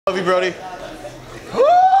Love you, Brody. Woo!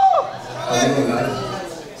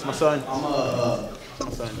 It's my son. I'm a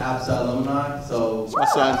APSA alumni, so it's my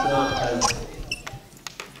son. APSA has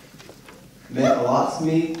meant a lot to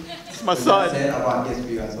me. It's my son. Said, I brought gifts for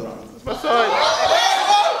you guys. Hold on. It's my son.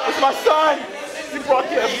 It's my son. You brought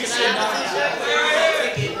gifts.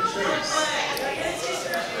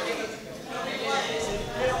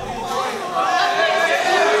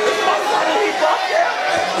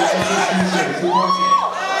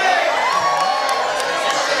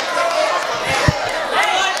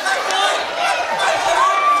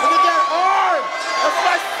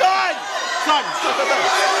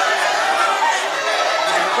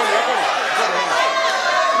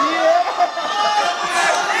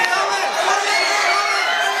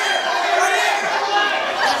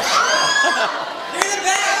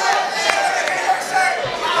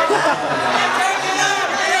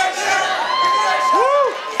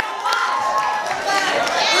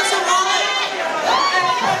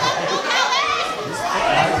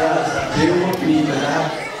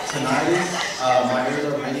 My ears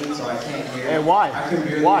are ringing, so I can't hear. And why? I can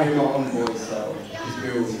barely hear my own voice, so just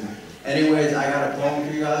bear with me. Anyways, I got a poem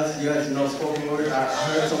for you guys. You guys know spoken word. I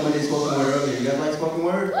heard someone did spoken word earlier. You guys like spoken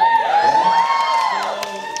word? Yeah?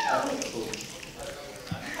 Cool.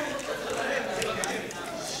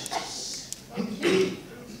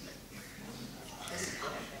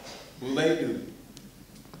 Bulegu.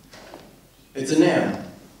 It's a noun,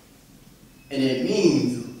 and it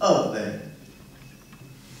means of that.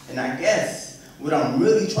 And I guess what I'm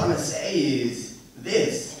really trying to say is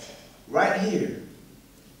this, right here,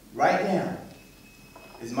 right now,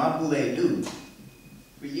 is my Bulegu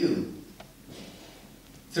for you.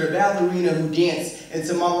 To the ballerina who danced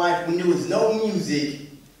into my life when there was no music,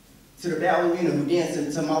 to the ballerina who danced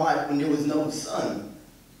into my life when there was no sun,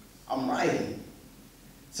 I'm writing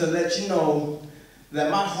to let you know that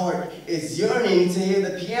my heart is yearning to hear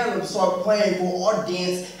the piano start playing, for our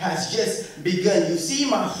dance has just begun. You see,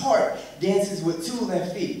 my heart dances with two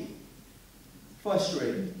left feet.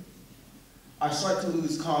 Frustrated, I start to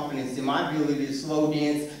lose confidence in my ability to slow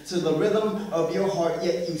dance to the rhythm of your heart,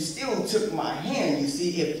 yet you still took my hand. You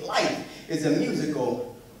see, if life is a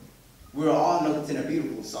musical, we're all notes in a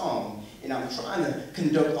beautiful song, and I'm trying to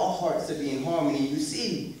conduct our hearts to be in harmony. You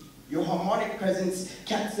see, your harmonic presence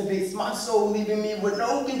captivates my soul, leaving me with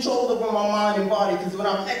no control over my mind and body, because when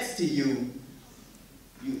I'm next to you,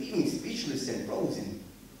 you leave me speechless and frozen.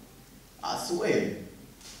 I swear.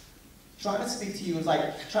 Trying to speak to you is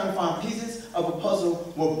like trying to find pieces of a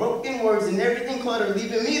puzzle with broken words and everything cluttered,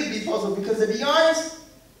 leaving me to be puzzled, because to be honest,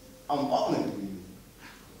 I'm falling for you.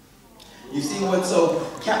 You see, what's so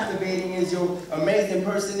captivating is your amazing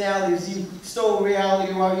personalities. You stole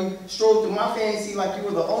reality while you strolled through my fantasy like you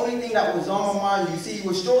were the only thing that was on my mind. You see, you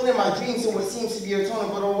were strolling my dreams, so what seems to be a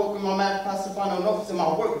tunnel, but I woke with my math class to find no notes in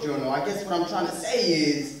my work journal. I guess what I'm trying to say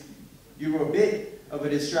is, you were a bit of a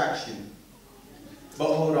distraction.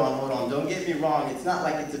 But hold on, don't get me wrong, it's not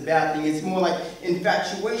like it's a bad thing, it's more like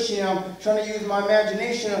infatuation. I'm trying to use my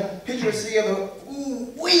imagination, picture us together,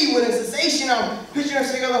 ooh-wee, with a sensation. I'm picturing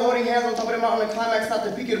us together holding hands on top of the mountain, the climax, not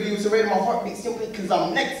the peak of the view, so rate my heartbeat simply because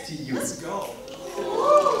I'm next to you. Let's go.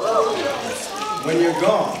 When you're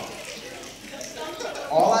gone,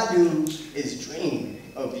 all I do is dream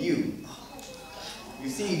of you. You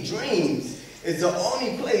see, dreams is the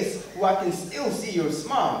only place where I can still see your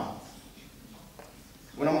smile.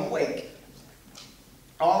 When I'm awake,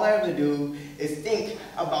 all I ever do is think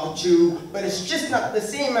about you, but it's just not the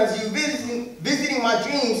same as you visiting my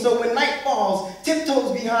dreams. So when night falls,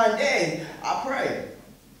 tiptoes behind day, I pray.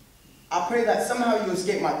 I pray that somehow you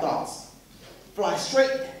escape my thoughts. Fly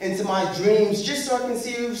straight into my dreams, just so I can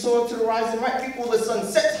see you soar to the horizon right before the sun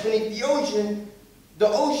sets beneath the ocean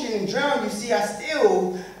and drown. You see, I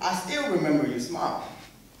still remember your smile.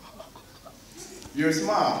 Your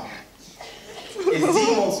smile is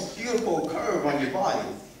the most beautiful curve on your body.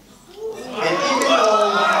 And even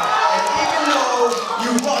though you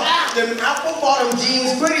rock them apple-bottom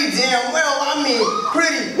jeans pretty damn well, I mean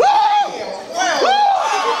pretty damn well.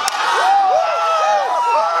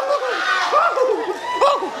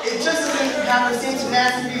 It just doesn't have the same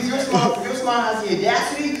tenacity as your smile. Your smile has the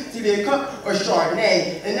audacity to be a cup or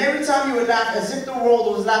Chardonnay. And every time you would laugh as if the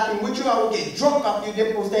world was laughing with you, I would get drunk off your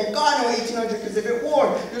dimples. Thank God no 1800, because if it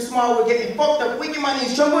were, your smile would get me fucked up, weak in my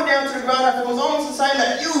knees, tremble down to the ground. After it was almost a sign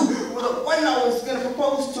that you were the one I was going to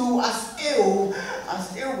propose to. I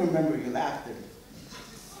still remember your laughter.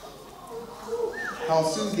 How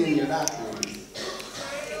soothing your laughter is.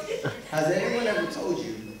 Has anyone ever told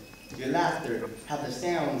you Your laughter have the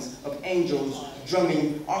sounds of angels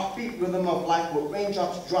drumming, our feet rhythm of life with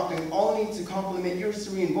raindrops dropping, only to complement your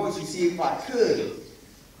serene voice. You see, if I could,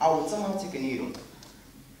 I would somehow take a needle,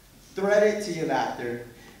 thread it to your laughter,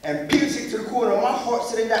 and pierce it to the corner of my heart,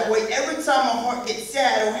 sitting that way. Every time my heart gets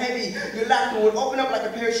sad or heavy, your laughter would open up like a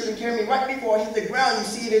parachute and carry me right before I hit the ground. You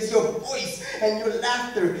see, it is your voice and your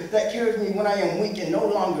laughter that carries me when I am weak and no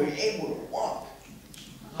longer able to walk.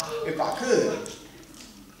 If I could,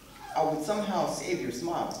 I would somehow save your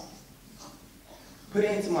smile, put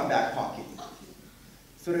it into my back pocket,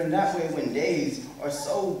 so that in that way when days are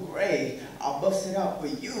so gray, I'll bust it out for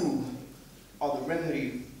you, are the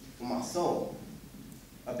remedy for my soul,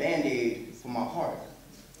 a band-aid for my heart,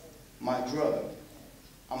 my drug.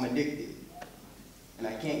 I'm addicted, and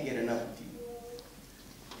I can't get enough of you.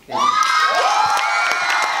 Thank you.